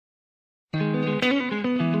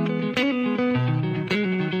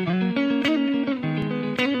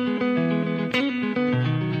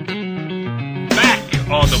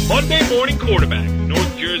Monday Morning Quarterback,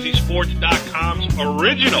 NorthJerseySports.com's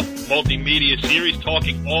original multimedia series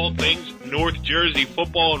talking all things North Jersey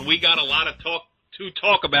football, and we got a lot of to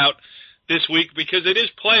talk about this week because it is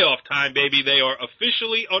playoff time, baby. They are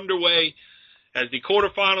officially underway as the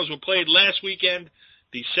quarterfinals were played last weekend.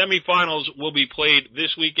 The semifinals will be played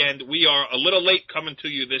this weekend. We are a little late coming to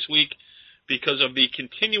you this week because of the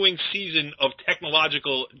continuing season of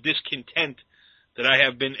technological discontent that I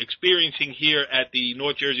have been experiencing here at the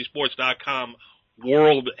NorthJerseySports.com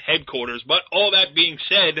world headquarters. But all that being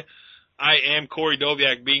said, I am Corey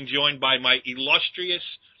Doviak, being joined by my illustrious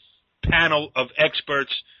panel of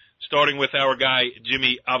experts, starting with our guy,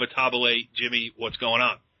 Jimmy Avitabile. Jimmy, what's going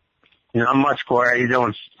on? Not much, Corey. How you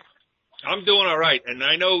doing? I'm doing all right, and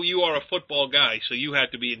I know you are a football guy, so you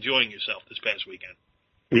had to be enjoying yourself this past weekend.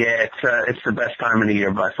 Yeah, it's the best time of the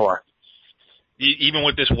year by far. Even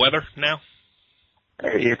with this weather now?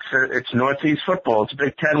 It's Northeast football. It's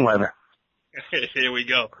Big Ten weather. Here we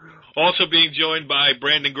go. Also being joined by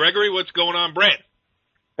Brandon Gregory. What's going on, Brand?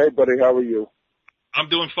 Hey, buddy. How are you? I'm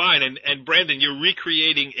doing fine. And Brandon, you're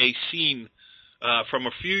recreating a scene from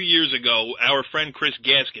a few years ago. Our friend Chris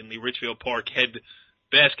Gaskin, the Richfield Park head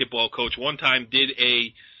basketball coach, one time did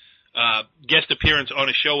a guest appearance on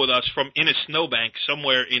a show with us from in a snowbank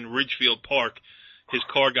somewhere in Ridgefield Park. His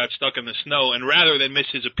car got stuck in the snow, and rather than miss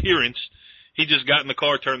his appearance, he just got in the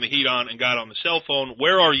car, turned the heat on, and got on the cell phone.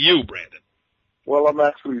 Where are you, Brandon? Well, I'm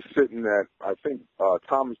actually sitting at, I think,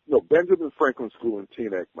 Benjamin Franklin School in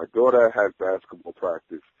Teaneck. My daughter has basketball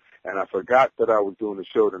practice, and I forgot that I was doing the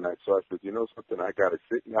show tonight. So I said, you know something, I got to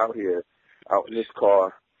sit out here, out in this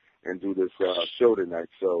car, and do this show tonight.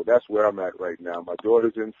 So that's where I'm at right now. My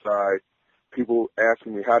daughter's inside. People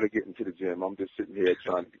asking me how to get into the gym. I'm just sitting here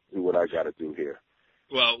trying to do what I got to do here.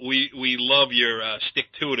 Well, we love your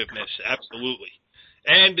stick-to-itiveness, absolutely.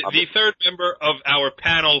 And the third member of our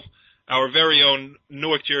panel, our very own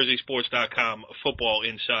NorthJerseySports.com football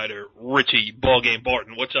insider, Richie Ballgame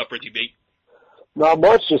Barton. What's up, Richie B? Not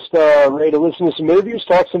much, just ready to listen to some interviews,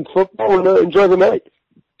 talk some football, and enjoy the night.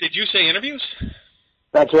 Did you say interviews?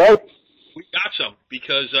 That's right. We got some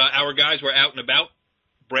because our guys were out and about.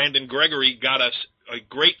 Brandon Gregory got us a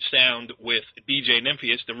great sound with DJ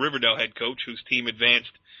Nimphius, the River Dell head coach, whose team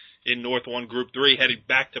advanced in North 1 Group 3, headed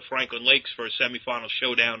back to Franklin Lakes for a semifinal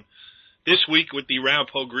showdown this week with the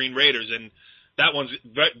Ramapo Green Raiders. And that one's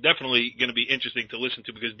definitely going to be interesting to listen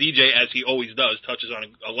to because DJ, as he always does, touches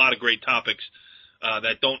on a lot of great topics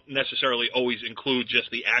that don't necessarily always include just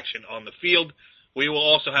the action on the field. We will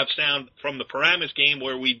also have sound from the Paramus game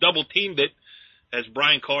where we double-teamed it, as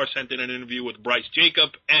Brian Carr sent in an interview with Bryce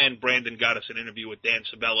Jacob, and Brandon got us an interview with Dan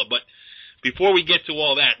Sabella. But before we get to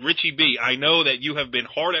all that, Richie B., I know that you have been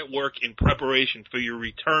hard at work in preparation for your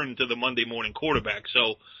return to the Monday Morning Quarterback.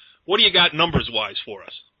 So what do you got numbers-wise for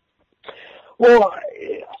us? Well,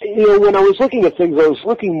 when I was looking at things, I was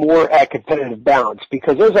looking more at competitive balance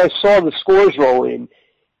because as I saw the scores roll in,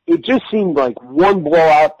 it just seemed like one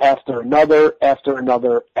blowout after another, after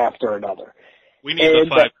another, after another. We need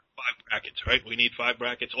five brackets, right? We need 5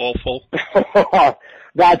 brackets, all full. We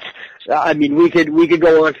could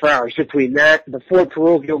go on for hours between that, the 4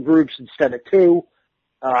 parochial groups instead of 2.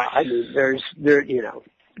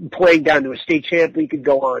 Playing down to a state champ, we could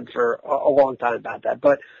go on for a long time about that.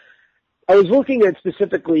 But I was looking at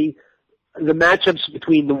specifically the matchups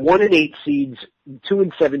between the 1 and 8 seeds, 2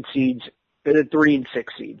 and 7 seeds, and the 3 and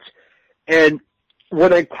 6 seeds. And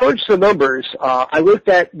when I crunched the numbers, I looked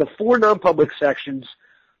at the 4 non-public sections,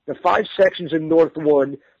 the 5 sections in North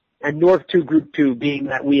 1 and North 2 Group 2, being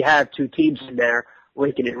that we have 2 teams in there,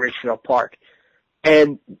 Lincoln and Richfield Park.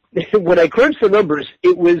 And when I crunched the numbers,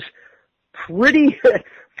 it was pretty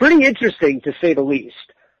interesting, to say the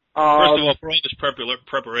least. First of all, for all this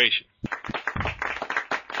preparation.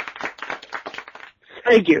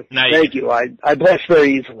 Thank you. Thank you. I blush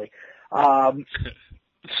very easily.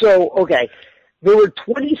 Okay. There were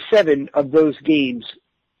 27 of those games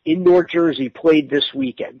in North Jersey played this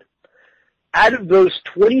weekend. Out of those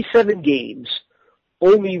 27 games,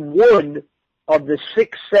 only one of the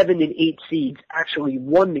 6, 7, and 8 seeds actually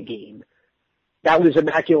won the game. That was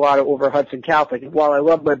Immaculata over Hudson Catholic. And while I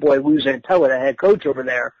love my boy Lou Zantella, the head coach over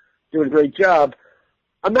there, doing a great job,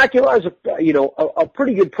 Immaculata is a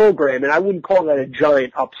pretty good program, and I wouldn't call that a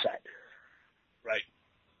giant upset. Right.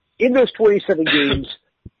 In those 27 games,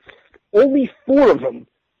 only 4 of them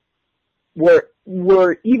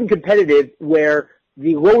were even competitive where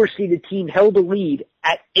the lower seeded team held a lead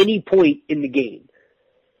at any point in the game.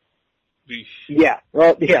 Yeah,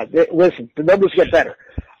 well, yeah, listen, the numbers get better.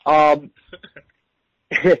 Out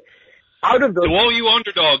of those, to all you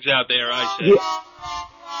underdogs out there, I say.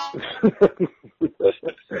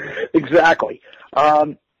 Exactly.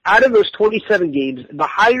 Out of those 27 games, the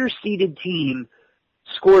higher seeded team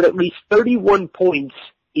scored at least 31 points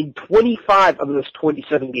in 25 of those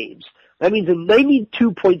 27 games. That means in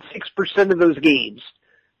 92.6% of those games,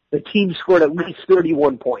 the team scored at least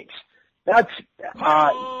 31 points. That's,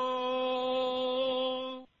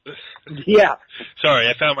 yeah. Sorry,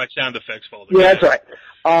 I found my sound effects folder. Yeah, that's right.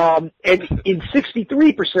 And in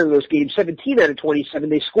 63% of those games, 17 out of 27,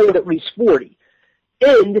 they scored at least 40.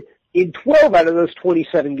 And in 12 out of those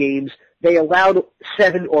 27 games, they allowed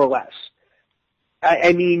 7 or less.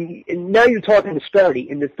 I mean, now you're talking disparity.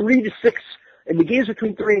 In the 3 to 6, in the games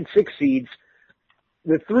between 3 and 6 seeds,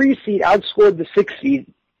 the 3 seed outscored the 6 seed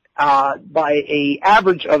by a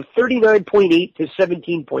average of 39.8 to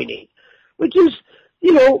 17.8, which is,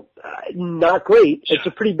 you know, not great. It's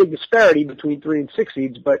a pretty big disparity between 3 and 6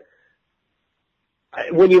 seeds, but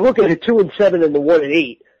when you look at the 2 and 7 and the 1 and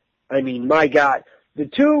 8, I mean, my God,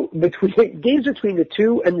 games between the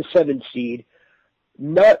 2 and the 7 seed,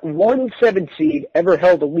 not 1 and 7 seed ever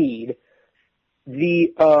held a lead.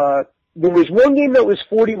 There was one game that was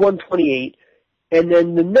 41-28, and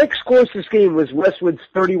then the next closest game was Westwood's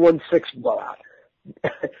 31-6 blowout.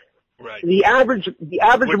 Right. The average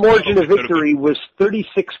margin of victory was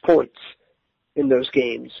 36 points in those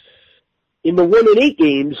games. In the 1 and 8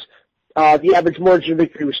 games, the average margin of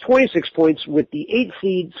victory was 26 points, with the 8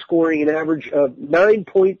 seed scoring an average of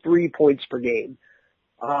 9.3 points per game.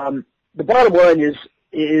 The bottom line is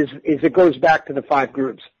it goes back to the 5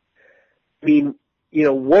 groups. I mean, you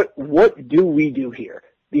know, what do we do here?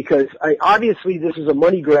 Because obviously this is a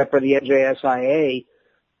money grab for the NJSIA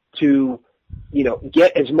to, you know,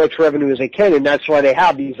 get as much revenue as they can, and that's why they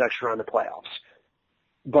have these extra round of playoffs.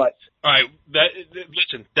 But all right,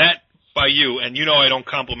 listen, that by you, and you know I don't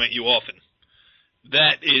compliment you often.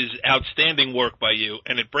 That is outstanding work by you,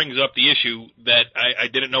 and it brings up the issue that I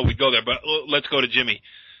didn't know we'd go there. But let's go to Jimmy.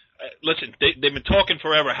 Listen, they've been talking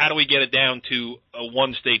forever. How do we get it down to a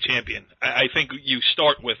one-state champion? I think you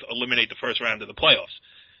start with eliminate the first round of the playoffs.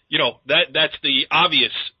 You know, that's the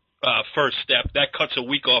obvious first step. That cuts a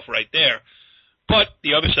week off right there. But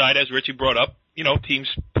the other side, as Richie brought up, you know, teams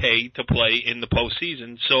pay to play in the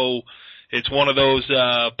postseason. So it's one of those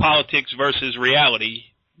politics versus reality.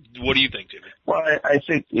 What do you think, Jimmy? Well, I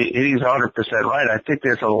think he's 100% right. I think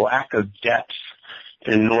there's a lack of depth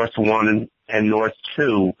in North 1 and North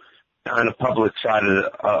 2 on the public side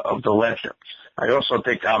of the ledger. I also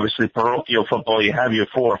think, obviously, parochial football, you have your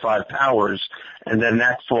 4 or 5 powers, and then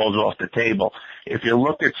that falls off the table. If you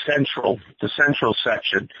look at the Central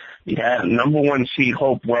section, you had number 1 seed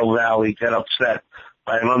Hopewell Valley get upset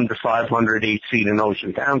by an under 500 8 seed in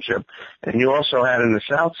Ocean Township. And you also had in the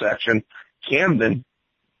South section, Camden,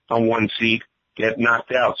 a 1 seed, get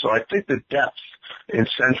knocked out. So I think the depth in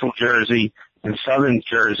Central Jersey and Southern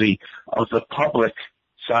Jersey of the public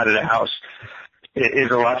side of the house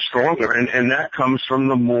is a lot stronger, and that comes from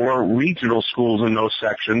the more regional schools in those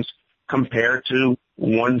sections compared to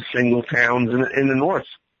one single towns in the north.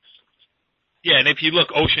 Yeah, and if you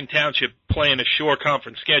look, Ocean Township playing a Shore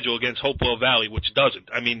Conference schedule against Hopewell Valley, which doesn't.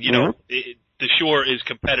 I mean, you know, the Shore is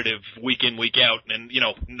competitive week in, week out, and, you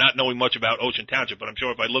know, not knowing much about Ocean Township, but I'm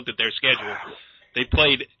sure if I looked at their schedule, they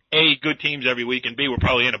played A, good teams every week, and B, we're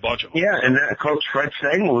probably in a bunch of them. Yeah, and Coach Fred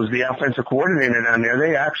Stengel was the offensive coordinator down there.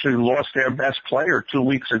 They actually lost their best player 2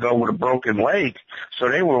 weeks ago with a broken leg, so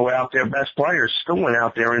they were without their best players, still went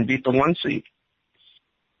out there and beat the 1 seed.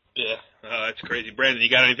 Yeah, that's crazy. Brandon, you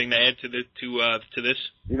got anything to add to this?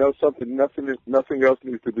 You know, nothing else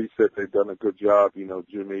needs to be said. They've done a good job, you know,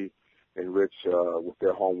 Jimmy and Rich, with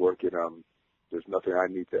their homework, and there's nothing I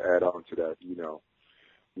need to add on to that, you know.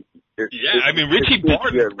 I mean, Richie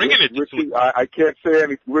Ballgame bringing it. Richie, I can't say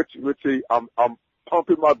anything. Richie, I'm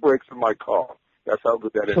pumping my brakes in my car. That's how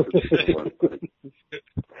good that interview was.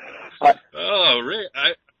 Oh, Rick,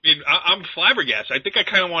 I mean, I'm flabbergasted. I think I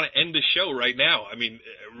kind of want to end the show right now. I mean,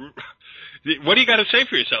 what do you got to say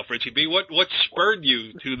for yourself, Richie B? What spurred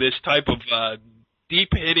you to this type of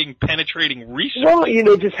deep-hitting, penetrating research? Well, you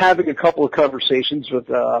know, just having a couple of conversations with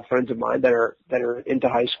friends of mine that are into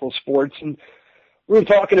high school sports, and we were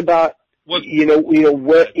talking about, how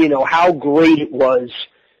great it was.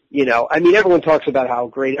 You know, I mean, everyone talks about how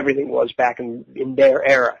great everything was back in their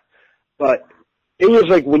era, but it was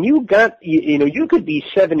like when you got, you could be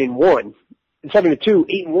 7-1, 7-2,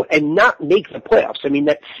 8-1, and not make the playoffs. I mean,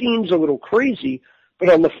 that seems a little crazy, but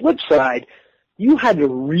on the flip side, you had to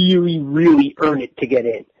really, really earn it to get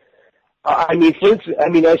in. I mean, for instance,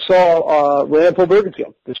 I saw Ramapo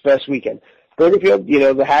Bergenfield this past weekend. Bergenfield, you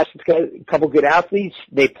know, the Hassett's got a couple good athletes.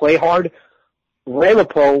 They play hard.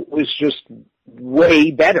 Ramapo was just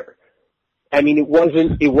way better. I mean, it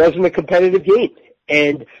wasn't a competitive game.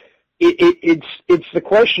 And it's the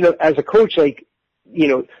question of, as a coach, like, you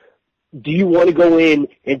know, do you want to go in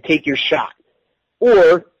and take your shot?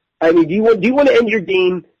 Or, I mean, do you want to end your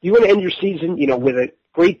game, do you want to end your season, you know, with a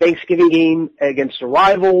great Thanksgiving game against a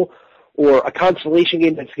rival or a consolation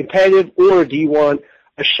game that's competitive, or do you want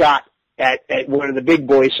a shot at one of the big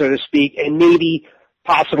boys, so to speak, and maybe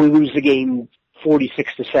possibly lose the game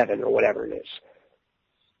 46-7 or whatever it is?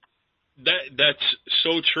 That's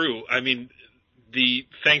so true. I mean, the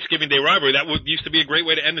Thanksgiving Day rivalry, used to be a great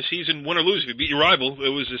way to end the season, win or lose. If you beat your rival, it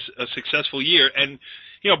was a successful year. And,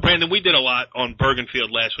 you know, Brandon, we did a lot on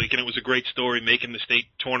Bergenfield last week, and it was a great story, making the state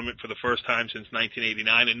tournament for the first time since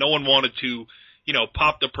 1989. And no one wanted to, you know,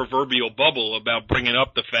 pop the proverbial bubble about bringing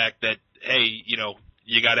up the fact that, hey, you know,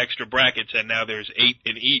 you got extra brackets and now there's 8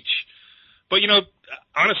 in each. But, you know,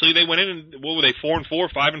 honestly, they went in and, what were they,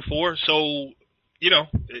 4-4, 5-4? So, you know,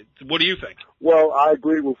 what do you think? Well, I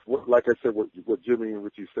agree with, like I said, what Jimmy and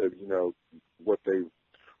Richie said, you know, what they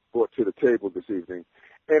brought to the table this evening.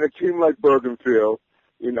 And a team like Bergenfield,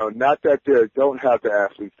 you know, not that they don't have the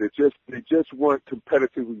athletes, they just weren't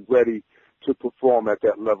competitively ready to perform at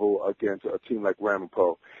that level against a team like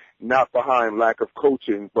Ramapo. Not behind lack of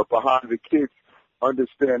coaching, but behind the kids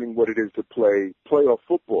understanding what it is to play playoff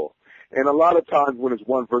football. And a lot of times when it's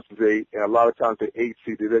 1 versus 8, and a lot of times the 8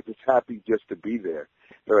 seed, they're just happy just to be there.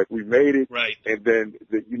 They're like, we made it, right. And then,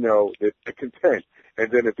 you know, they're content.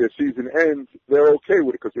 And then if their season ends, they're okay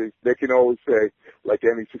with it because they can always say, like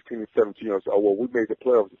any 16 and 17-year-olds, oh, well, we made the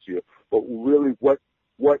playoffs this year. But really, what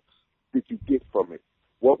did you get from it?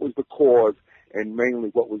 What was the cause, and mainly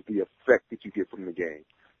what was the effect that you get from the game?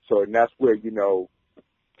 So, and that's where, you know,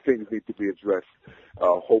 things need to be addressed,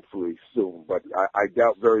 hopefully soon. But I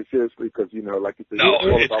doubt very seriously because, you know, like you said, no,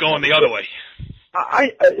 it's going the other way.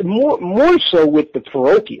 More so with the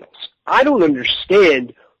parochials. I don't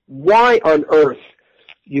understand why on earth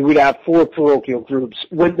you would have 4 parochial groups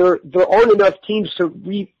when there aren't enough teams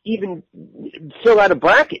to even fill out a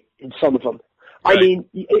bracket in some of them. Right. I mean,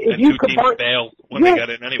 if you combine, they got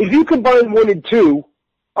it anyway. If you combine 1 and 2,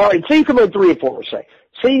 all right, say you combine 3 and 4, we'll say.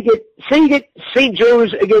 Say you get St.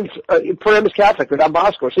 Joe's against Paramus Catholic or Don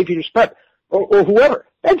Bosco or St. Peter's Prep or whoever.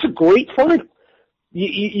 That's a great final.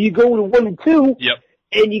 You go to 1 and 2, yep.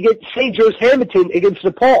 And you get St. Joe's Hamilton against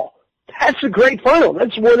DePaul. That's a great final.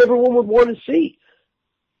 That's what everyone would want to see.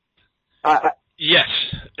 Yes,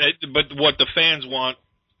 but what the fans want.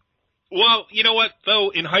 Well, you know what, though,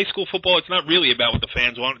 in high school football, it's not really about what the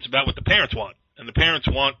fans want. It's about what the parents want. And the parents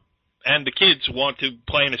want, and the kids want to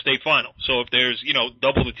play in a state final. So if there's, you know,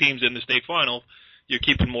 double the teams in the state final, you're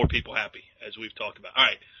keeping more people happy, as we've talked about. All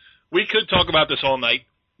right, we could talk about this all night.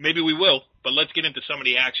 Maybe we will, but let's get into some of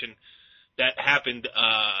the action that happened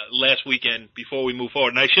last weekend before we move forward.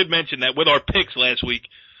 And I should mention that with our picks last week,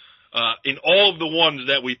 in all of the ones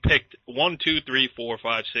that we picked, 1, 2, 3, 4,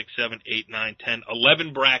 5, 6, 7, 8, 9, 10,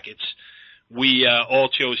 11 brackets, we all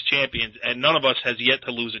chose champions, and none of us has yet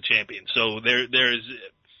to lose a champion. So there's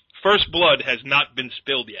first blood has not been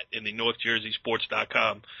spilled yet in the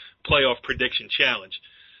NorthJerseySports.com playoff prediction challenge.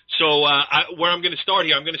 So where I'm going to start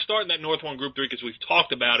here, I'm going to start in that North 1 Group 3 because we've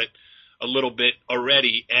talked about it a little bit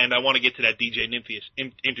already, and I want to get to that DJ Nimphius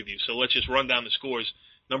interview. So let's just run down the scores.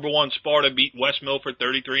 Number 1, Sparta beat West Milford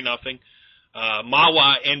 33-0.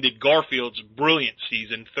 Mawa ended Garfield's brilliant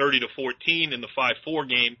season 30-14 in the 5-4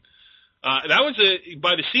 game. That was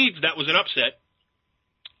by the seeds, that was an upset.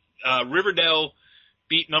 River Dell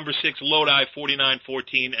beat number 6 Lodi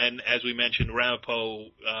 49-14, and as we mentioned,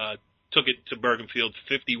 Ramapo took it to Bergenfield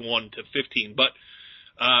 51-15. But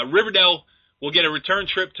River Dell will get a return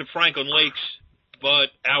trip to Franklin Lakes, but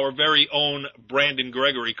our very own Brandon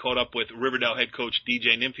Gregory caught up with Riverdale head coach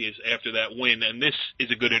DJ Nimphius after that win, and this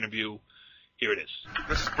is a good interview. Here it is.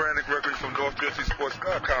 This is Brandon Gregory from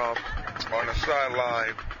NorthJerseySports.com on the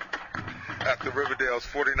sideline after Riverdale's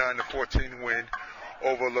 49-14 win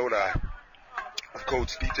over Lodi.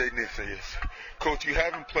 Coach DJ Nimphius. Coach, you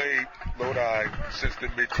haven't played Lodi since the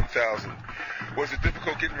mid-2000s. Was it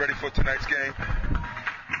difficult getting ready for tonight's game?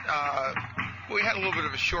 We had a little bit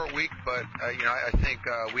of a short week, but, I think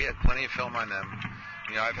we had plenty of film on them.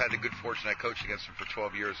 You know, I've had the good fortune, I coached against them for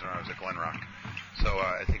 12 years when I was at Glen Rock. So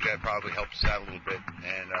I think that probably helped us out a little bit.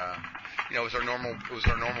 And, it was our normal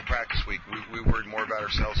practice week. We worried more about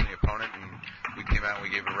ourselves than the opponent, and we came out and we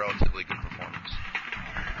gave a relatively good performance.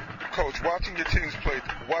 Coach, watching your team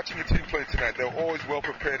play tonight, they're always well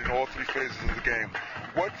prepared in all 3 phases of the game.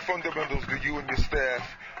 What fundamentals do you and your staff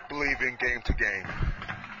believe in game to game?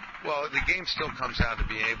 Well, the game still comes down to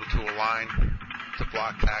being able to align to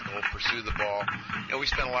block, tackle, pursue the ball. You know, we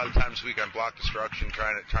spent a lot of time this week on block destruction,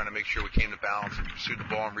 trying to make sure we came to balance and pursued the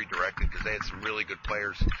ball and redirected, because they had some really good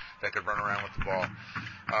players that could run around with the ball.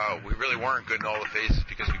 We really weren't good in all the phases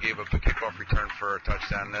because we gave up a kickoff return for a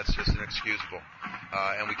touchdown, and that's just inexcusable.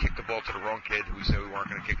 And we kicked the ball to the wrong kid who we said we weren't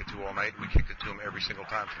going to kick it to all night. We kicked it to him every single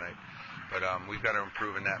time tonight. But we've got to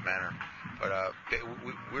improve in that manner. But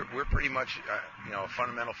we're pretty much, a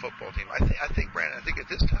fundamental football team. I think, Brandon, at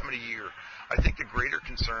this time of the year, I think the greater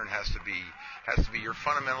concern has to be your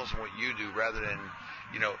fundamentals and what you do, rather than,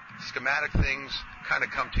 schematic things kind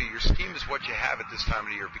of come to you. Your scheme is what you have at this time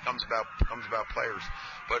of the year. It becomes about players.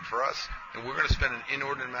 But for us, we're going to spend an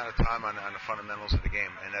inordinate amount of time on the fundamentals of the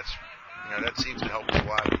game, and that's, that seems to help us a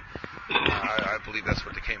lot. I believe that's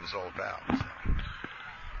what the game is all about. So.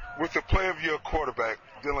 With the play of your quarterback,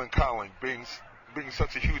 Dylan Conley, being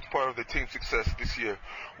such a huge part of the team's success this year,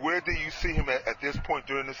 where do you see him at this point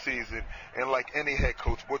during the season? And like any head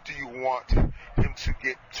coach, what do you want him to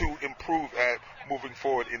get to improve at moving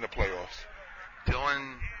forward in the playoffs?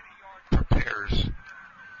 Dylan prepares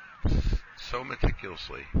so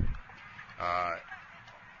meticulously.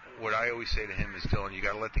 What I always say to him is, Dylan, you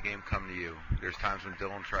got to let the game come to you. There's times when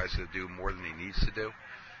Dylan tries to do more than he needs to do.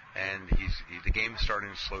 And the game is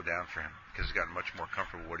starting to slow down for him because he's gotten much more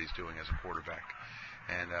comfortable with what he's doing as a quarterback.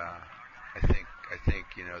 And I think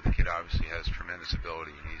the kid obviously has tremendous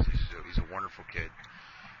ability. He's a wonderful kid.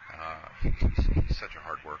 He's such a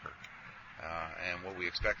hard worker. And what we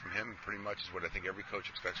expect from him pretty much is what I think every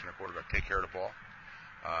coach expects from a quarterback: take care of the ball,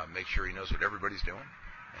 make sure he knows what everybody's doing,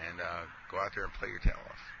 and go out there and play your tail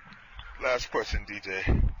off. Last question, DJ.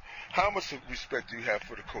 How much respect do you have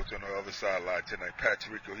for the coach on the other sideline tonight, Pat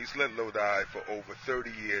Tirico? He's led Lodi for over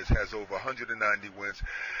 30 years, has over 190 wins.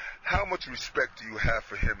 How much respect do you have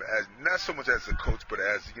for him, as not so much as a coach, but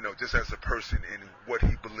as, just as a person in what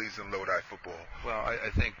he believes in Lodi football? Well, I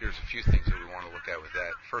think there's a few things that we want to look at with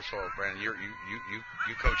that. First of all, Brandon,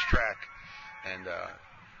 you coach track, and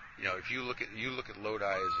if you look at Lodi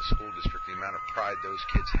as a school district, the amount of pride those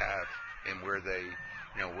kids have in where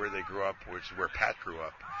they grew up, which is where Pat grew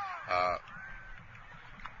up.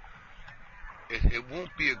 It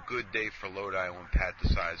won't be a good day for Lodi when Pat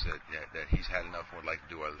decides that he's had enough and would like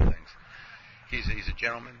to do other things. He's a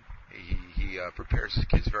gentleman. He prepares his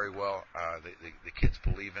kids very well. The kids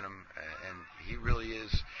believe in him, and he really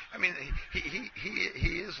is. I mean, he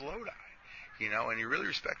is Lodi, and you really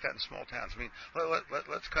respect that in small towns. I mean,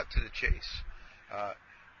 let's cut to the chase.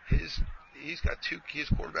 His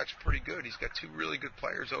quarterback's pretty good. He's got two really good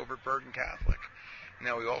players over at Bergen Catholic.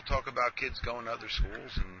 Now, we all talk about kids going to other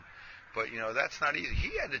schools, but that's not easy.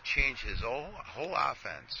 He had to change his whole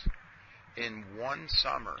offense in one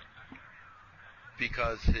summer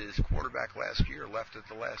because his quarterback last year left at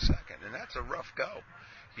the last second, and that's a rough go,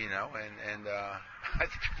 and I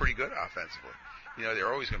think he's pretty good offensively.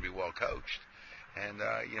 They're always going to be well coached, and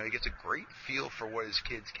he gets a great feel for what his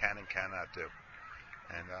kids can and cannot do.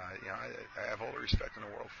 And, I have all the respect in the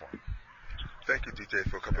world for him. Thank you, DJ,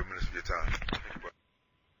 for a couple of minutes of your time.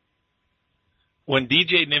 When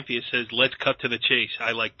DJ Nimphius says, let's cut to the chase,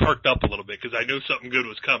 I perked up a little bit because I knew something good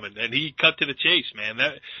was coming. And he cut to the chase, man.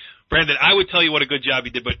 Brandon, I would tell you what a good job he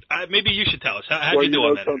did, but maybe you should tell us. How'd you do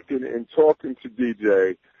on that? Something, in talking to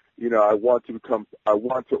DJ, I want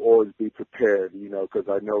to always be prepared, because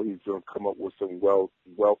I know he's going to come up with some well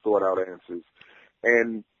thought out answers.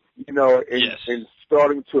 And, in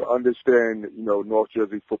starting to understand, North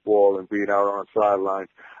Jersey football and being out on sidelines,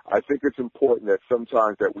 I think it's important that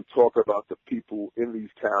sometimes that we talk about the people in these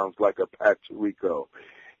towns like a Pat Tirico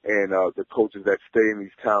and the coaches that stay in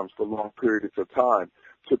these towns for long periods of time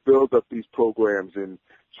to build up these programs and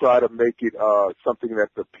try to make it something that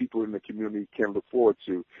the people in the community can look forward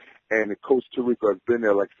to. And Coach Tirico has been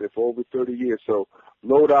there, like I said, for over 30 years. So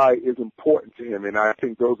Lodi is important to him, and I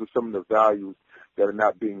think those are some of the values that are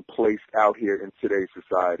not being placed out here in today's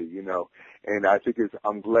society, And I think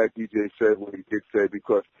I'm glad DJ said what he did say,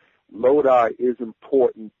 because Lodi is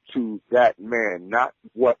important to that man, not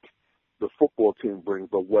what the football team brings,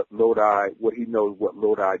 but what he knows what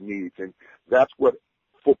Lodi needs. And that's what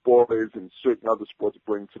football is and certain other sports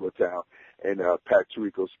bring to a town. And Pat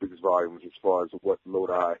Tirico speaks volumes as far as what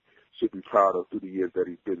Lodi should be proud of through the years that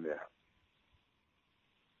he's been there.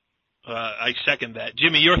 I second that.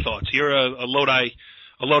 Jimmy, your thoughts? You're a Lodi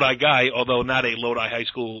guy, although not a Lodi high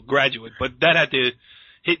school graduate, but that had to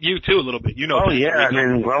hit you too a little bit. Oh yeah, I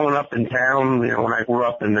mean, growing up in town, when I grew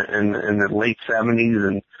up in the late 70s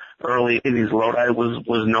and early 80s, Lodi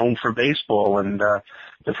was known for baseball, and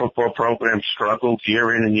the football program struggled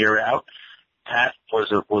year in and year out. Pat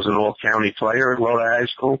was an all-county player at Lodi High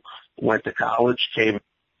School, went to college, came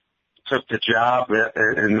took the job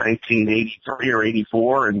in 1983 or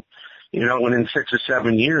 84, and, you know, within 6 or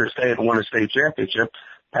 7 years, they had won a state championship.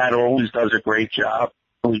 Pat always does a great job.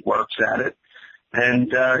 He works at it.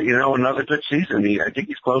 And, you know, another good season. I think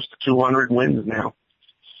he's close to 200 wins now.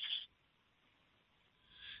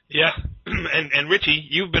 Yeah. And Richie,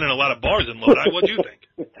 you've been in a lot of bars in Lodi. What do you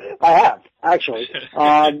think? I have, actually.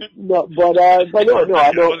 No, but no,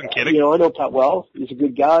 I know, you know, I know Pat well. He's a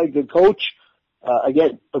good guy, good coach.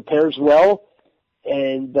 Again, prepares well.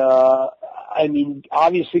 And, I mean,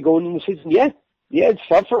 obviously going into the season, yeah, it's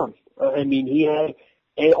tough for him. I mean, he had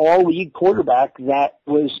an all-league quarterback that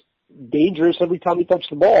was dangerous every time he touched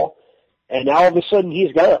the ball. And now all of a sudden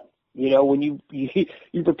he's gone. You know, when you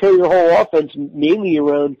prepare your whole offense mainly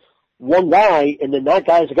around one guy and then that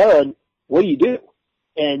guy's gone, what do?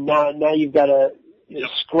 And now you've got to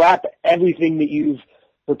scrap everything that you've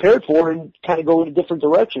prepared for and kind of go in a different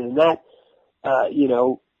direction. And that, you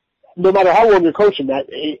know, no matter how long you're coaching that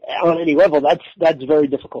on any level, that's very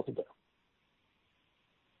difficult to do.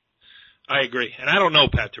 I agree. And I don't know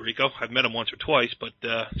Pat Tirico. I've met him once or twice, but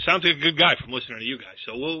sounds like a good guy from listening to you guys.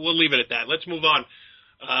 So we'll leave it at that. Let's move on.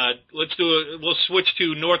 We'll switch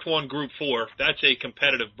to North 1 Group 4. That's a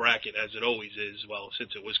competitive bracket, as it always is, well,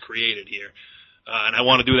 since it was created here. And I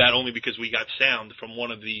want to do that only because we got sound from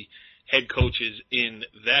one of the head coaches in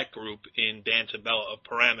that group, in Dan Sabella of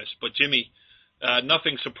Paramus. But Jimmy,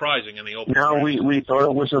 nothing surprising in the open. No, we thought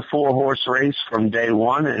it was a 4-horse race from day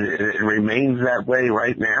one, and it remains that way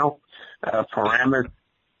right now. Paramus.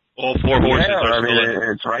 All 4 horses are I mean,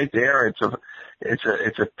 still it's right there.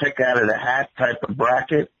 It's a pick out of the hat type of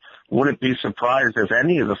bracket. Wouldn't be surprised if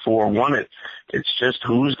any of the 4 won it. It's just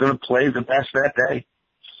who's going to play the best that day.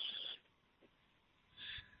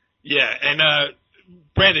 Yeah, and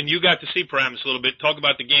Brandon, you got to see Paramus a little bit. Talk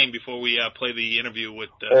about the game before we play the interview with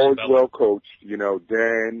All Sabella. well coached. You know,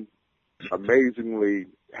 Dan amazingly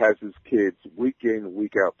has his kids week in,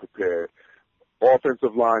 week out prepared.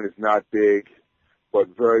 Offensive line is not big, but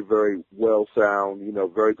very, very well sound, you know,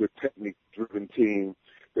 very good technique-driven team.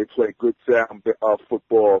 They play good sound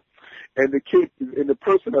football. And the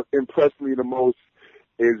person that impressed me the most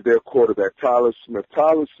is their quarterback, Tyler Smith.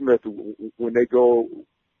 Tyler Smith, when they go,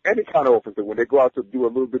 any kind of offensive, when they go out to do a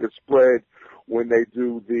little bit of spread, when they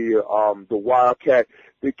do the Wildcat,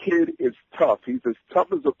 the kid is tough. He's as tough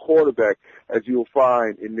as a quarterback as you'll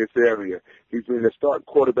find in this area. He's been a starting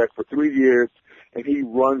quarterback for 3 years, and he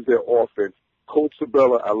runs their offense. Coach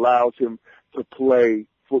Sabella allows him to play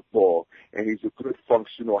football, and he's a good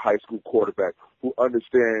functional high school quarterback who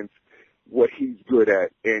understands what he's good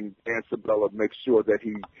at, and Dan Sabella makes sure that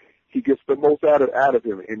he gets the most out of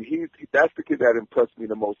him, and that's the kid that impressed me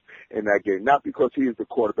the most in that game. Not because he is the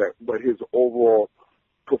quarterback, but his overall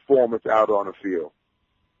performance out on the field.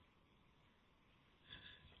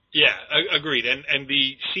 Yeah, agreed. And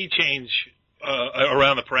the sea change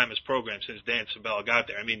around the Paramus program since Dan Sabella got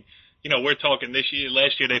there. I mean, you know, we're talking this year.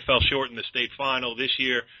 Last year they fell short in the state final. This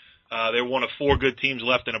year they're one of 4 good teams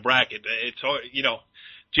left in a bracket. It's hard, you know.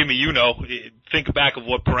 Jimmy, you know, think back of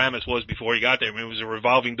what Paramus was before he got there. I mean, it was a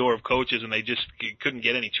revolving door of coaches, and they just couldn't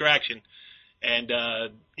get any traction. And,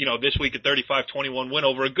 you know, this week a 35-21 win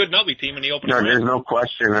over a good Nutley team in the opening round. There's no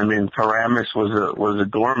question. I mean, Paramus was a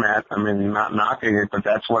doormat. I mean, not knocking it, but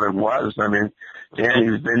that's what it was. I mean,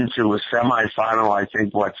 Danny's been to a semifinal, I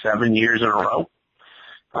think, 7 years in a row.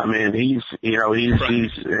 I mean, he's,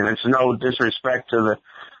 and it's no disrespect to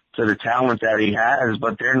the talent that he has,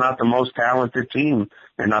 but they're not the most talented team.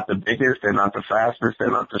 They're not the biggest. They're not the fastest.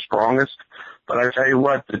 They're not the strongest. But I tell you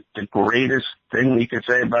what, the greatest thing we could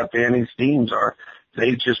say about Danny's teams are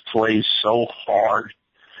they just play so hard,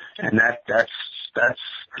 and that's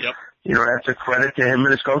yep. You know, that's a credit to him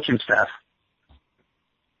and his coaching staff.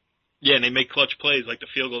 Yeah, and they make clutch plays like the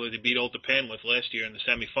field goal that they beat Old Japan with last year in the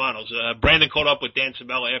semifinals. Brandon caught up with Dan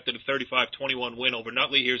Sabella after the 35-21 win over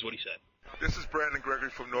Nutley. Here's what he said. This is Brandon Gregory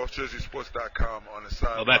from NorthJerseySports.com on the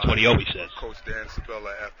sideline. Oh, that's what he always says. Coach Dan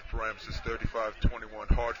Sabella after Paramus'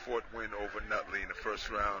 35-21 hard-fought win over Nutley in the first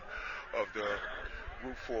round of the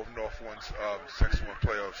Group 4 of North 1's Section 1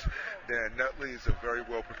 playoffs. Dan, Nutley is a very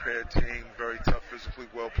well-prepared team, very tough, physically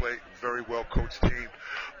well-played, very well-coached team.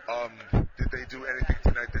 Did they do anything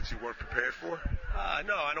tonight that you weren't prepared for?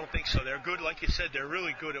 No, I don't think so. They're good, like you said. They're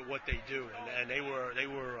really good at what they do, and they were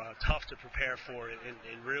tough to prepare for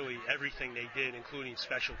in really everything they did, including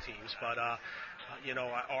special teams. But you know,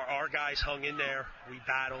 our guys hung in there. We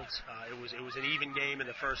battled. It was an even game in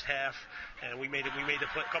the first half, and we made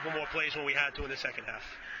a couple more plays when we had to in the second half.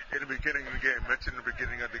 In the beginning of the game, mentioned the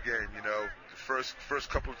beginning of the game, you know, the first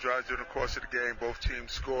couple of drives during the course of the game, both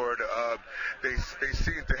teams scored. They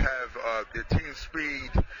seem to have their team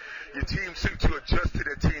speed, Your team seemed to adjust to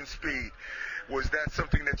their team speed. Was that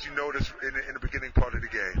something that you noticed in the beginning part of the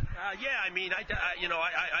game? Yeah, I mean, I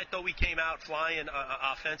thought we came out flying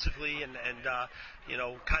offensively and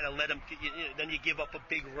kind of let them. Then you give up a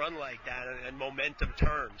big run like that, and momentum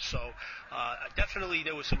turns. So definitely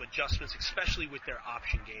there was some adjustments, especially with their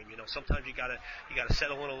option game. Sometimes you gotta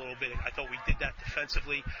settle in a little bit. I thought we did that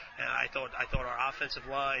defensively, and I thought our offensive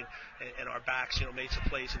line and our backs, made some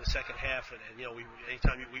plays in the second half, and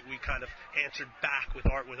anytime we kind of answered back with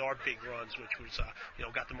our big runs, which was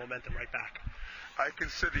got the momentum right back. I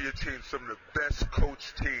consider your team some of the best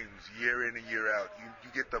coached teams year in and year out.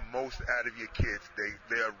 You get the most out of your kids.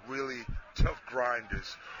 They are really tough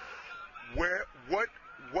grinders. What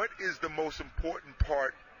is the most important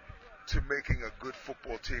part to making a good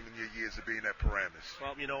football team in your years of being at Paramus?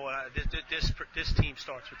 Well, this team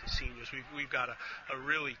starts with the seniors. We've got a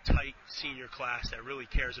really tight senior class that really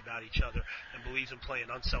cares about each other and believes in playing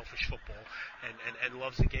unselfish football and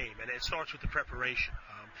loves the game. And it starts with the preparation.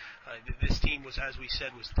 This team was, as we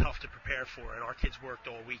said, was tough to prepare for, and our kids worked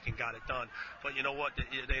all week and got it done. But you know what?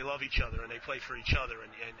 They love each other and they play for each other,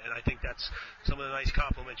 and I think that's some of the nice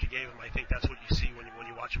compliments you gave them. I think that's what you see when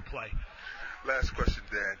you watch them play. Last question,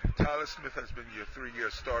 Dan. Tyler Smith has been your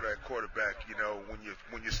 3-year starter at quarterback. When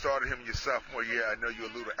you started him in your sophomore year, I know you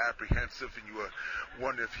were a little apprehensive and you were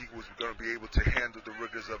wondering if he was going to be able to handle the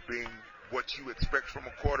rigors of being what you expect from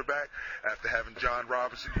a quarterback after having John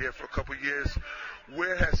Robinson here for a couple of years.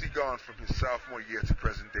 Where has he gone from his sophomore year to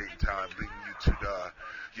present date in time, leading you to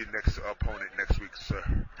your next opponent next week, sir?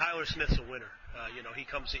 Tyler Smith's a winner. He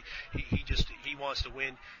comes. He wants to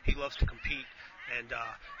win. He loves to compete. And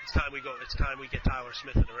it's time we get Tyler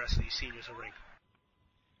Smith and the rest of these seniors a ring.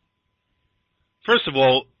 First of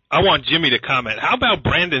all, I want Jimmy to comment. How about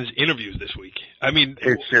Brandon's interviews this week? I mean,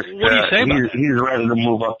 it's just, what do you say about that? He's ready to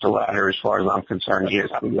move up the ladder as far as I'm concerned. He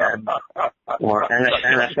is. Or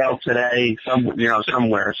NFL Today,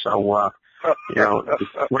 somewhere. So,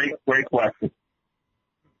 great question.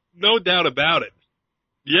 No doubt about it.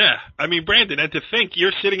 Yeah, I mean, Brandon, and to think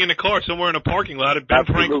you're sitting in a car somewhere in a parking lot at Ben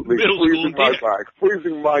Frank Middle School in Teaneck.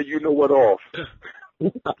 Freezing my you-know-what off.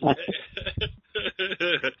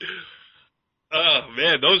 Oh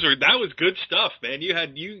man, that was good stuff, man. You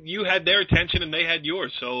had their attention and they had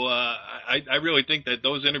yours. So I really think that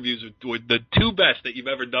those interviews were the two best that you've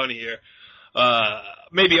ever done here.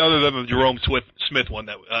 Maybe other than the Jerome Smith one,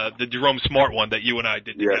 the Jerome Smart one that you and I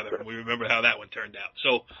did together. Yes. We remember how that one turned out.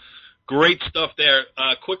 So. Great stuff there.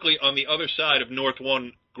 Quickly, on the other side of North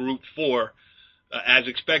 1, Group 4, as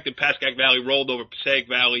expected, Pascack Valley rolled over Passaic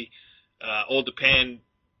Valley. Old Dapan,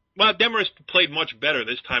 well, Demarest played much better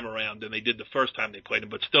this time around than they did the first time they played them,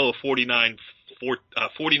 but still a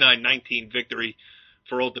 49-19 victory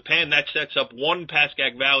for Old Dapan. That sets up 1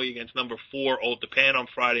 Pascack Valley against number 4 Old Dapan on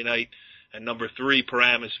Friday night, and number 3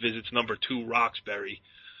 Paramus visits number 2 Roxbury.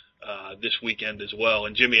 This weekend as well.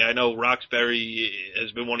 And Jimmy, I know Roxbury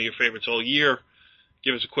has been one of your favorites all year.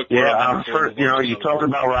 Give us a quick word on that. You talked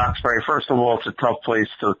about Roxbury. First of all, it's a tough place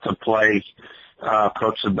to play.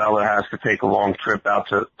 Coach Sabella has to take a long trip out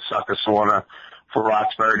to Succasauna for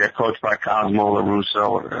Roxbury. They're coached by Cosmo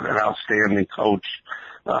LaRusso, an outstanding coach.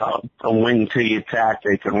 A wing to the attack.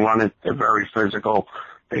 They can run it. They're very physical.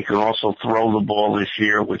 They can also throw the ball this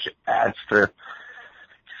year, which adds to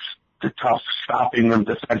the tough stopping them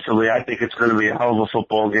defensively. I think it's going to be a hell of a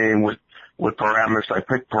football game with Paramus. I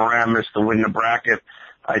picked Paramus to win the bracket.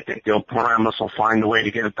 I think Paramus will find a way to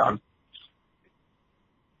get it done.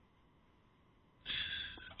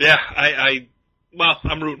 Yeah,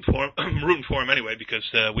 I'm rooting for him. I'm rooting for him anyway because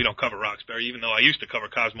we don't cover Roxbury, even though I used to cover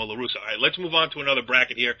Cosmo LaRusso. All right, let's move on to another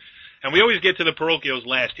bracket here. And we always get to the parochials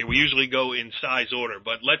last here. We usually go in size order,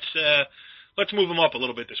 but let's move them up a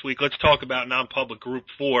little bit this week. Let's talk about non-public Group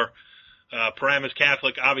 4. Paramus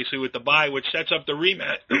Catholic, obviously with the bye, which sets up the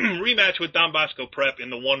rematch with Don Bosco Prep in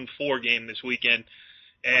the 1-4 game this weekend.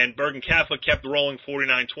 And Bergen Catholic kept rolling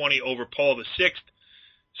 49-20 over Paul VI.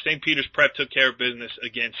 St. Peter's Prep took care of business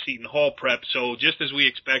against Seton Hall Prep. So just as we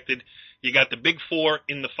expected, you got the Big Four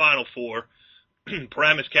in the Final Four.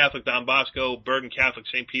 Paramus Catholic, Don Bosco, Bergen Catholic,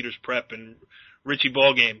 St. Peter's Prep, and Richie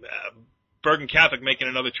Ballgame. Bergen Catholic making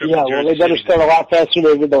another trip. Yeah, well, they better start a lot faster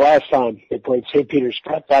than they did the last time they played St. Peter's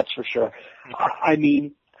Prep. That's for sure. I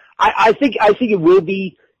mean, I think it will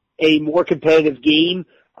be a more competitive game.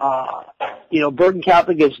 Bergen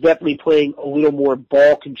Catholic is definitely playing a little more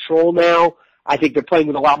ball control now. I think they're playing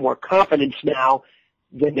with a lot more confidence now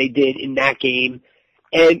than they did in that game,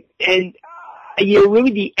 and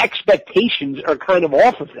really the expectations are kind of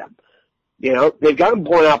off of them. They've gotten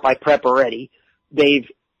blown out by Prep already.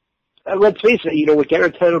 Let's face it, with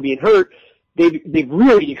Garantano being hurt, they've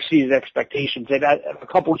really exceeded expectations. They've had a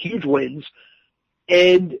couple huge wins,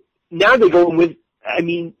 and now they're going with, I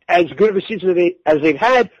mean, as good of a season as they've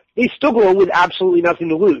had, they still go in with absolutely nothing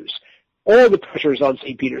to lose. All the pressure is on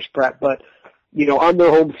St. Peter's Prep, but, you know, on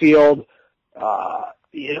their home field,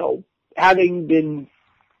 you know, having been,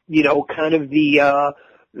 you know, kind of the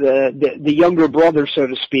younger brother, so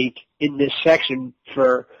to speak, in this section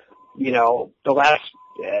for, you know, the last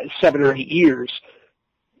 7 or 8 years,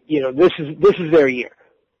 you know, this is their year.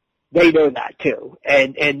 They know that too,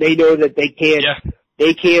 and they know that they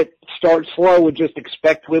can't start slow and just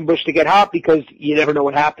expect Wimbush to get hot, because you never know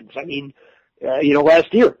what happens. I mean, you know,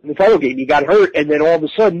 last year in the title game, you got hurt, and then all of a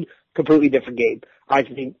sudden, completely different game. I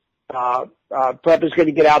think Prep is going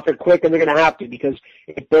to get out there quick, and they're going to have to, because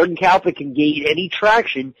if Bergen Catholic can gain any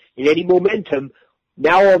traction and any momentum,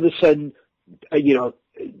 now all of a sudden, you know,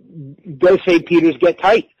 does St. Peter's get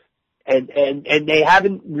tight? And they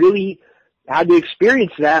haven't really had to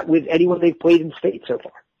experience that with anyone they've played in state so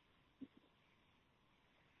far.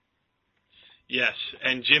 Yes,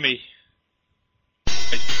 and Jimmy,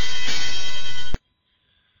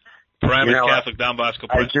 Paramus Catholic Don Bosco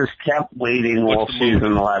Prep. I just kept waiting all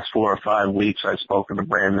season, the last 4 or 5 weeks. I've spoken to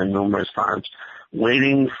Brandon numerous times,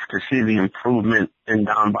 waiting to see the improvement in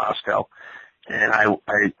Don Bosco. And I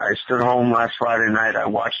stood home last Friday night. I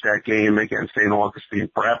watched that game against St. Augustine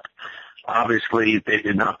Prep. Obviously, they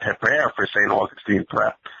did not prepare for St. Augustine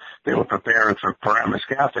Prep. They were preparing for Paramus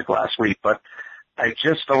Catholic last week, but I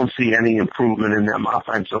just don't see any improvement in them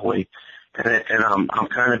offensively. And I'm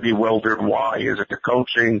kind of bewildered why. Is it the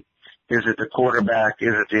coaching? Is it the quarterback?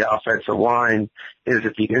 Is it the offensive line? Is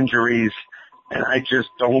it the injuries? And I just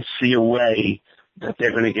don't see a way that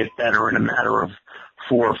they're going to get better in a matter of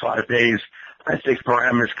 4 or 5 days. I think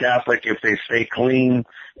Paramus Catholic, if they stay clean,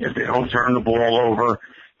 if they don't turn the ball over,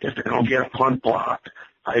 if they don't get a punt blocked,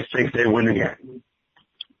 I think they win again.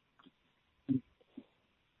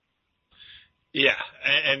 Yeah,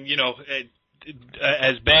 and you know,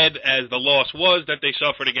 as bad as the loss was that they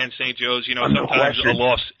suffered against St. Joe's, you know, sometimes a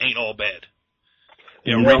loss ain't all bad.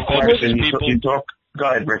 You know, refocuses people. Go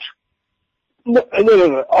ahead, Rich. No.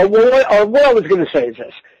 What I was going to say is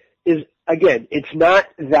this, is, again, it's not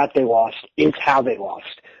that they lost, it's how they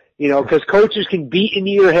lost. You know, because coaches can beat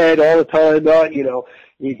into your head all the time, you know,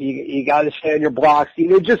 you got to stay on your blocks, you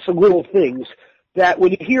know, just some little things that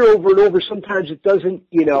when you hear over and over, sometimes it doesn't,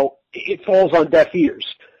 you know, it falls on deaf ears.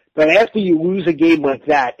 But after you lose a game like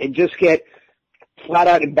that and just get flat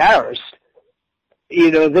out embarrassed,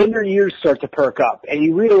 you know, then your ears start to perk up and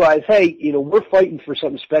you realize, hey, you know, we're fighting for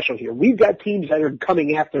something special here. We've got teams that are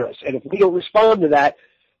coming after us. And if we don't respond to that,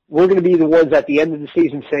 we're going to be the ones at the end of the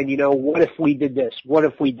season saying, you know, what if we did this? What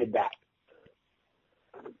if we did that?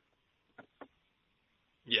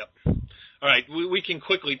 Yep. All right, we can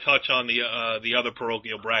quickly touch on the other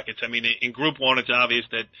parochial brackets. I mean, in Group 1, it's obvious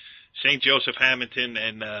that St. Joseph Hamilton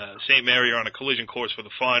and St. Mary are on a collision course for the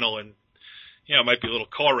final, and you know, it might be a little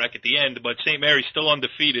car wreck at the end, but St. Mary's still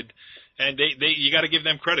undefeated, and you got to give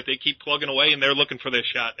them credit. They keep plugging away, and they're looking for their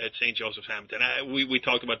shot at St. Joseph Hamilton. We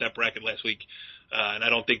talked about that bracket last week, and I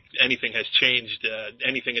don't think anything has changed.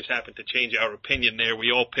 Anything has happened to change our opinion there.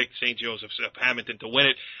 We all picked St. Joseph Hamilton to win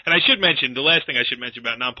it. And I should mention, the last thing I should mention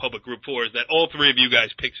about non-public Group 4 is that all 3 of you guys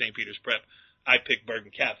picked St. Peter's Prep. I picked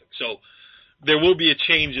Bergen Catholic. So there will be a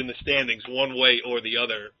change in the standings one way or the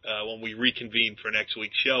other when we reconvene for next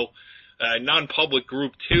week's show. Non-public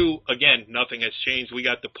Group 2, again, nothing has changed. We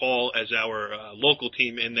got DePaul as our local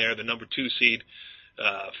team in there, the number 2 seed,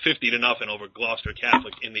 50-0 over Gloucester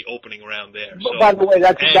Catholic in the opening round there. So, by the way,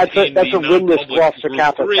 that's a winless Gloucester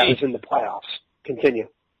Catholic that was in the playoffs. Continue.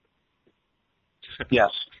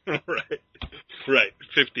 Yes. Right.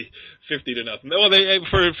 50-0.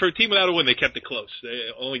 Well, for a team without a win, they kept it close. They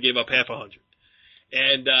only gave up half 100.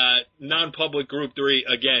 And non-public Group 3,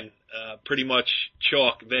 again, pretty much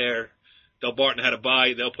chalk there. Del Barton had a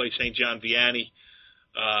bye. They'll play St. John Vianney.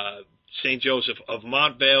 St. Joseph of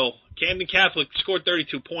Montvale. Camden Catholic scored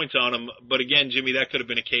 32 points on them, but again, Jimmy, that could have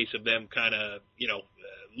been a case of them kind of, you know,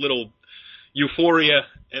 little euphoria,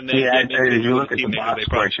 and then if you look at the box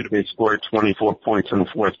score, they scored 24 points in the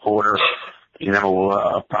fourth quarter. You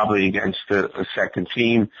know, probably against a second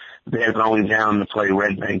team. They're going down to play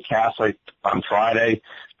Red Bank Catholic on Friday.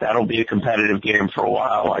 That'll be a competitive game for a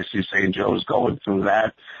while. I see St. Joe's going through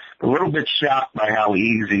that. A little bit shocked by how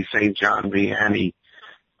easy St. John Vianney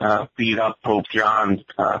beat up Pope John.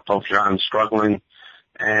 Pope John's struggling.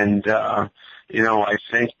 And, you know, I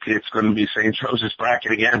think it's going to be St. Joseph's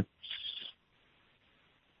bracket again.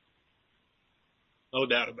 No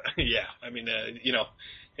doubt about it. Yeah. I mean, you know,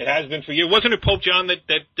 It has been for years. Wasn't it Pope John that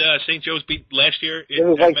St. Joe's beat last year? It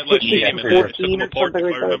was like 15-14 or something like that.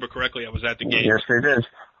 If I remember correctly, I was at the game. Yes, it is.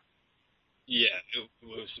 Yeah,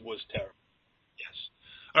 it was terrible. Yes.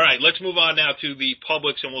 All right, let's move on now to the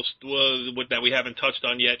Publix, and we'll with that we haven't touched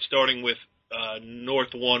on yet, starting with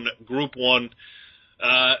North 1, Group 1.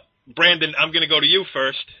 Brandon, I'm going to go to you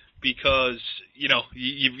first because,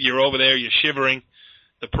 you're over there, you're shivering.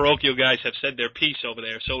 The parochial guys have said their piece over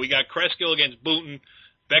there. So we got Cresskill against Boonton,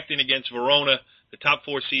 Beckton against Verona. The top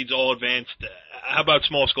 4 seeds all advanced. How about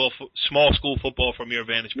small school football from your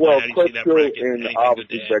vantage point? Well, How do you see that bracket? and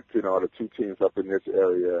obviously Beckton are the 2 teams up in this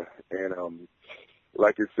area. And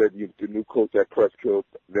like I said, the new coach at Cresskill,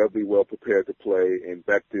 they'll be well prepared to play. And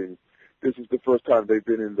Beckton, this is the first time they've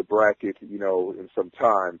been in the bracket, in some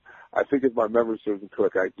time. I think if my memory serves me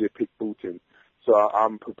correct, I did pick Boonton. So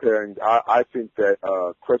I'm preparing. I think that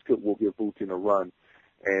Cresskill will give Boonton a run.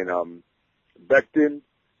 And Beckton,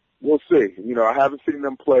 we'll see. I haven't seen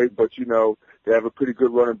them play, but, they have a pretty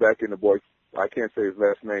good running back in the boy. I can't say his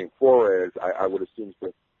last name. Flores, I would assume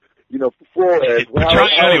so. Flores,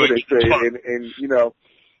 however they say, and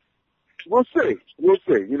we'll see. We'll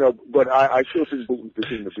see. But I still think Boonton's the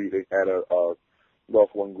team to beat at a North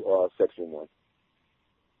 1, Section 1.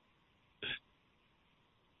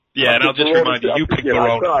 Yeah, and I'll just remind you picked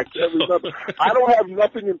Verona. I don't have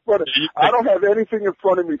nothing in front of me. I don't have anything in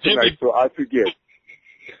front of me tonight, so I forget.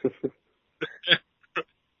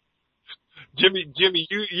 Jimmy,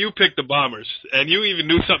 you picked the Bombers, and you even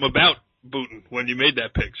knew something about Boonton when you made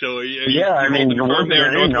that pick. So the one thing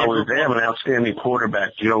I didn't know is they have an outstanding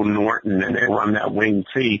quarterback, Joe Norton, and they run that wing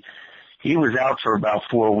T. He was out for about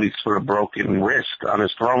 4 weeks for a broken wrist on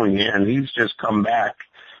his throwing hand. He's just come back.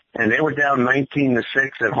 And they were down 19-6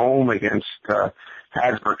 at home against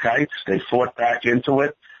Hasbro Kites. They fought back into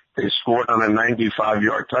it. They scored on a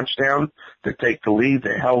 95-yard touchdown to take the lead.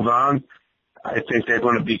 They held on. I think they're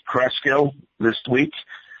going to beat Cresskill this week.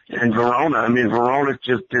 And Verona, Verona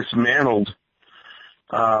just dismantled,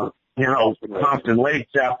 Compton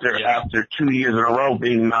Lakes after 2 years in a row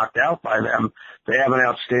being knocked out by them. They have an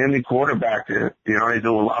outstanding quarterback. They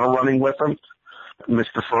do a lot of running with them.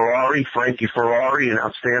 Mr. Frankie Ferrari, an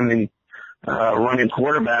outstanding running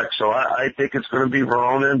quarterback. So I think it's going to be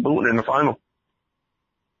Verona and Boonton in the final.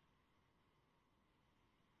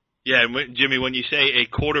 Yeah, and Jimmy, when you say a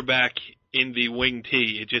quarterback in the wing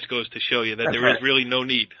T, it just goes to show you that there is really no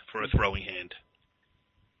need for a throwing hand.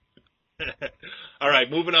 All right,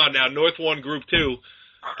 moving on now. North 1, Group 2.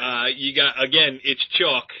 You got, again, it's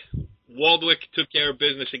chalk. Waldwick took care of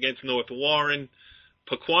business against North Warren.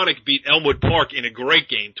 Pequannock beat Elmwood Park in a great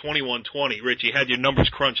game, 21-20. Rich, you had your numbers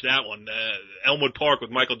crunched that one. Elmwood Park with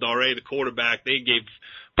Michael Daré, the quarterback, they gave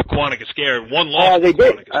Pequannock a scare. One loss. They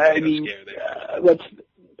did.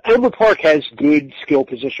 Elmwood Park has good skill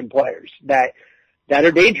position players that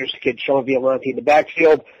are dangerous. Kid Sean Violante in the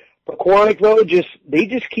backfield. Pequannock, though, they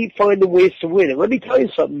just keep finding ways to win. And let me tell you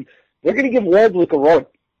something, they're going to give Waldwick a run.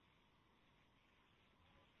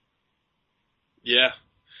 Yeah.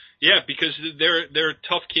 Yeah, because they're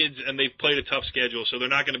tough kids and they've played a tough schedule, so they're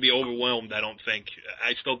not going to be overwhelmed, I don't think.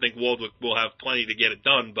 I still think Waldwick will have plenty to get it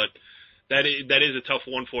done, but that is a tough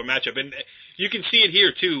 1-4 matchup. And you can see it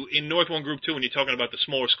here, too, in North 1 Group 2 when you're talking about the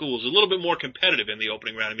smaller schools. A little bit more competitive in the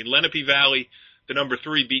opening round. Lenape Valley, the number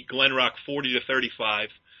 3, beat Glen Rock 40-35.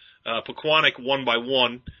 Pequannock won by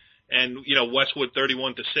 1. And, Westwood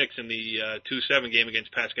 31-6 in the 2-7 game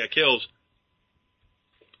against Pascack Hills.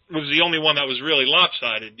 Was the only one that was really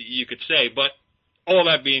lopsided, you could say. But all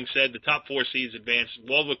that being said, the top 4 seeds advanced,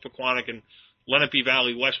 Waldwick, Pequannock, and Lenape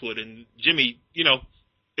Valley, Westwood. And, Jimmy,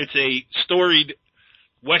 it's a storied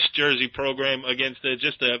West Jersey program against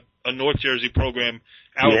just a North Jersey program.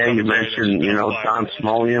 Yeah, you mentioned, Don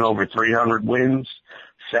Smolian, over 300 wins,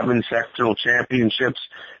 7 sectional championships.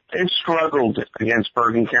 They've struggled against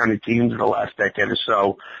Bergen County teams in the last decade or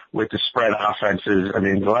so with the spread offenses.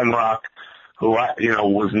 Glen Rock, who,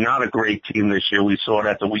 was not a great team this year. We saw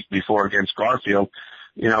that the week before against Garfield.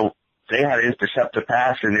 They had to intercept a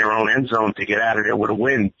pass in their own end zone to get out of there with a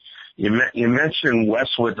win. You mentioned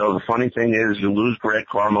Westwood, though. The funny thing is you lose Craig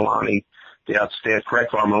Carmellani, the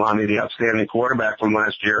outstanding quarterback from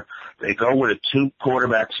last year. They go with a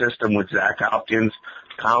 2-quarterback system with Zach Hopkins,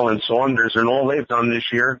 Colin Saunders, and all they've done this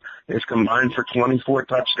year is combined for 24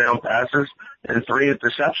 touchdown passes and 3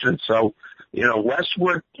 interceptions. So,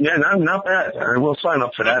 Westwood, not bad. I will sign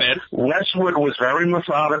up for that. Westwood was very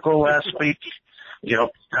methodical last week.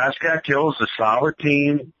 Pascack Hills, a solid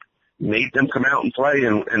team, made them come out and play,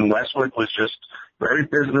 and Westwood was just very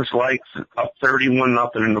businesslike, up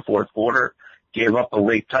 31-0 in the fourth quarter, gave up a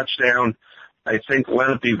late touchdown. I think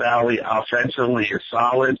Lenape Valley offensively is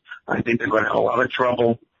solid. I think they're going to have a lot of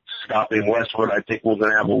trouble stopping Westwood. I think we're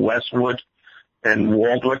going to have a Westwood and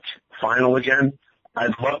Waldwick final again.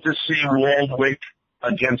 I'd love to see Waldwick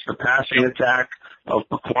against the passing attack of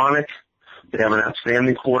Pequannock. They have an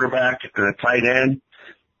outstanding quarterback and a tight end.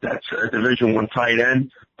 That's a Division I tight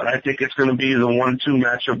end. But I think it's going to be the 1-2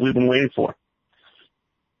 matchup we've been waiting for.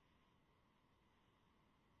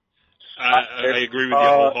 I agree with you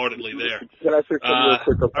wholeheartedly there. Can I say something real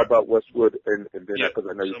quick about Westwood and then because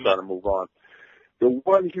I know you're trying to move on. The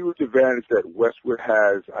one huge advantage that Westwood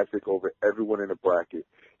has, I think, over everyone in the bracket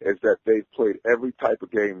is that they've played every type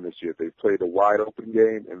of game this year. They've played a wide-open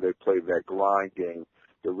game, and they played that grind game.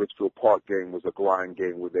 The Richfield Park game was a grind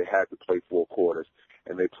game where they had to play 4 quarters,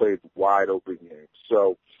 and they played wide-open games.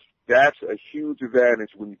 So that's a huge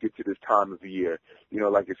advantage when you get to this time of the year. You know,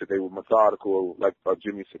 like I said, they were methodical, like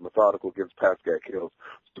Jimmy said, methodical against Pascack Hills.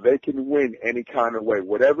 So they can win any kind of way.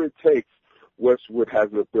 Whatever it takes, Westwood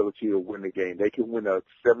has the ability to win the game. They can win a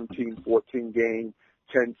 17-14 game,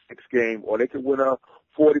 10-6 game, or they can win a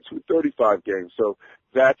 42-35 game. So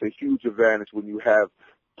that's a huge advantage when you have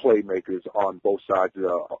playmakers on both sides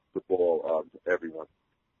of the ball, everyone.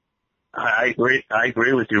 I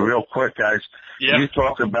agree with you real quick, guys. Yeah. You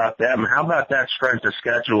talked about them. How about that strength of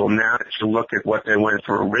schedule now that you look at what they went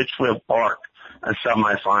through? Richfield Park, a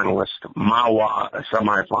semifinalist. Mawa, a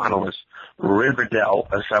semifinalist. River Dell,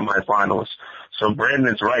 a semifinalist. So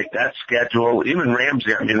Brandon's right. That schedule, even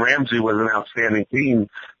Ramsey, I mean, Ramsey was an outstanding team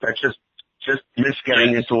that just missed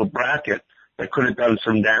getting into a bracket. They could have done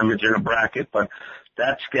some damage in a bracket, but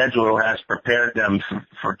that schedule has prepared them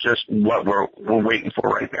for just what we're waiting for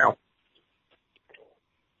right now.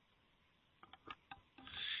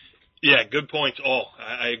 Yeah, good points all.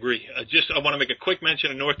 I agree. I want to make a quick mention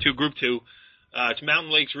of North 2, Group 2. It's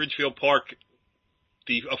Mountain Lakes, Ridgefield Park,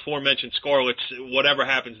 the aforementioned Scarlets. Whatever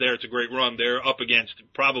happens there, it's a great run. They're up against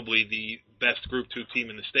probably the best Group 2 team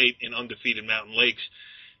in the state in undefeated Mountain Lakes.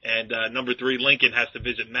 And number 3, Lincoln, has to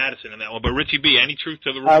visit Madison in that one. But Richie B., any truth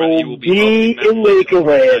to the rumor that you will be in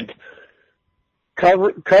Lakeland,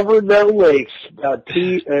 covered Mountain Lakes, a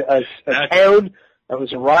town that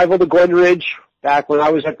was a rival to Glen Ridge back when I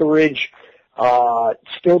was at the Ridge.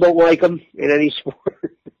 Still don't like them in any sport.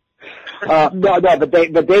 But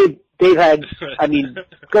they've had, I mean,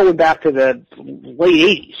 going back to the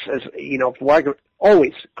late 80s, as you know,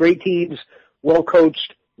 always great teams, well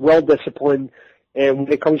coached, well disciplined. And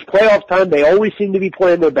when it comes playoff time, they always seem to be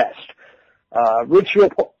playing their best.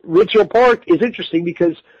 Richfield Park is interesting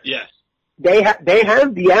because they have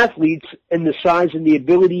the athletes and the size and the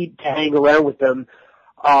ability to hang around with them.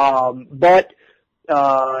 But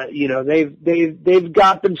you know, they've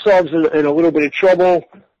got themselves in a little bit of trouble.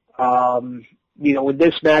 You know, with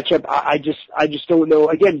this matchup, I just don't know.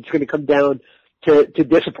 Again, it's going to come down to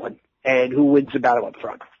discipline and who wins the battle up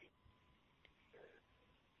front.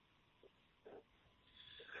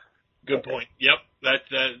 Good point. Yep.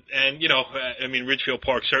 And, you know, I mean, Ridgefield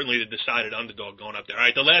Park, certainly the decided underdog going up there. All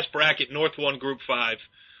right, the last bracket, North 1, Group 5.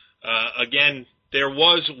 Again, there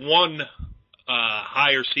was one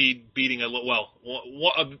higher seed beating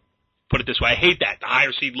put it this way, I hate that, the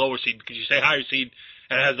higher seed, lower seed, because you say higher seed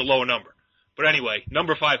and it has the lower number. But anyway,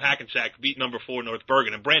 number 5, Hackensack, beat number 4, North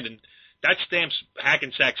Bergen. And Brandon, that stamps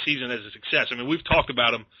Hackensack's season as a success. I mean, we've talked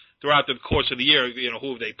about them throughout the course of the year. You know,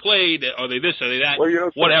 who have they played? Are they this? Are they that? Well, you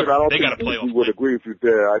know, whatever. I don't they got to think play off. He would agree with you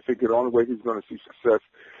there. I think the only way he's going to see success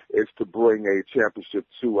is to bring a championship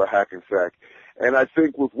to a Hackensack. And I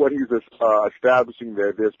think with what he's establishing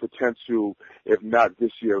there, there's potential, if not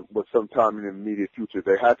this year, but sometime in the immediate future.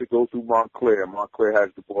 They had to go through Montclair. Montclair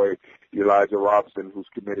has the boy Elijah Robinson, who's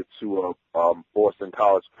committed to Boston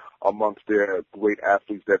College, amongst their great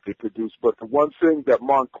athletes that they produce. But the one thing that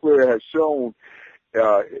Montclair has shown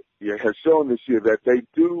this year, that they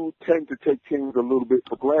do tend to take teams a little bit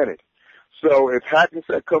for granted. So if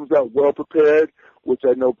Hackensack comes out well prepared, which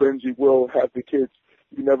I know Benji will have the kids,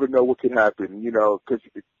 you never know what can happen, you know, because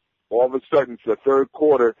all of a sudden it's the third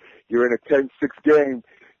quarter, you're in a 10-6 game,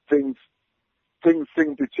 things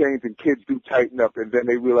seem to change and kids do tighten up, and then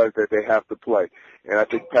they realize that they have to play. And I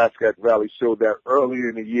think Pascack Valley showed that early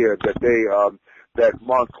in the year that that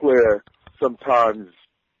Montclair sometimes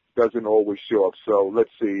doesn't always show up. So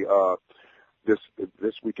let's see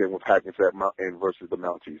this weekend with Hackensack versus the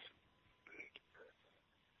Mounties.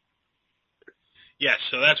 Yes,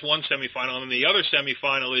 so that's one semifinal, and the other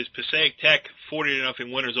semifinal is Passaic Tech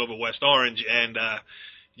 40-0 winners over West Orange, and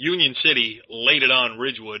Union City laid it on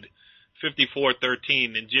Ridgewood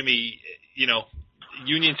 54-13. And Jimmy, you know,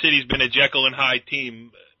 Union City's been a Jekyll and Hyde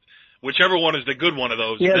team whichever one is the good one of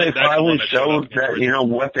those. Yeah, they finally that showed that, you know,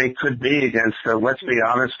 what they could be against, let's be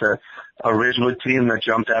honest, a Ridgewood team that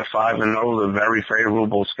jumped at 5-0 with a very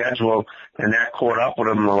favorable schedule, and that caught up with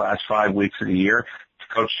them in the last 5 weeks of the year.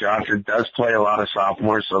 Coach Johnson does play a lot of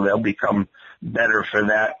sophomores, so they'll become better for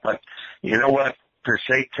that. But you know what?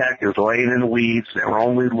 Passaic Tech is laying in the weeds. Their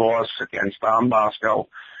only loss against Don Bosco.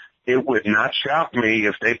 It would not shock me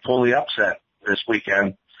if they pull the upset this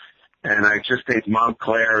weekend. And I just think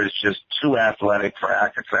Montclair is just too athletic for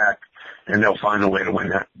Hackensack, and they'll find a way to win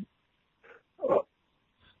that.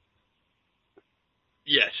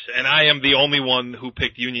 Yes, and I am the only one who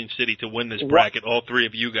picked Union City to win this bracket. All three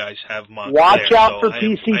of you guys have Montclair. Watch out for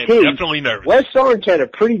PCT. I am definitely nervous. West Orange had a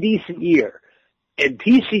pretty decent year, and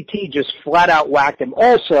PCT just flat out whacked them.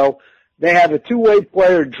 Also, they have a two-way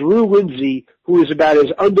player, Drew Lindsay, who is about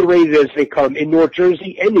as underrated as they come in North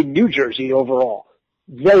Jersey and in New Jersey overall.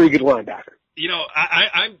 Very good linebacker. You know,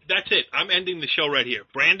 that's it. I'm ending the show right here.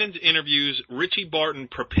 Brandon's interviews, Richie Barton,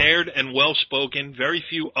 prepared and well-spoken, very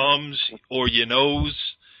few ums or you knows.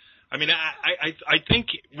 I mean, I think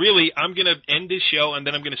really I'm going to end this show and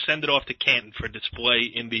then I'm going to send it off to Canton for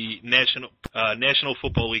display in the National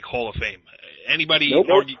Football League Hall of Fame. Anybody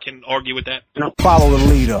can argue with that? Follow the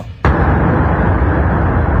leader.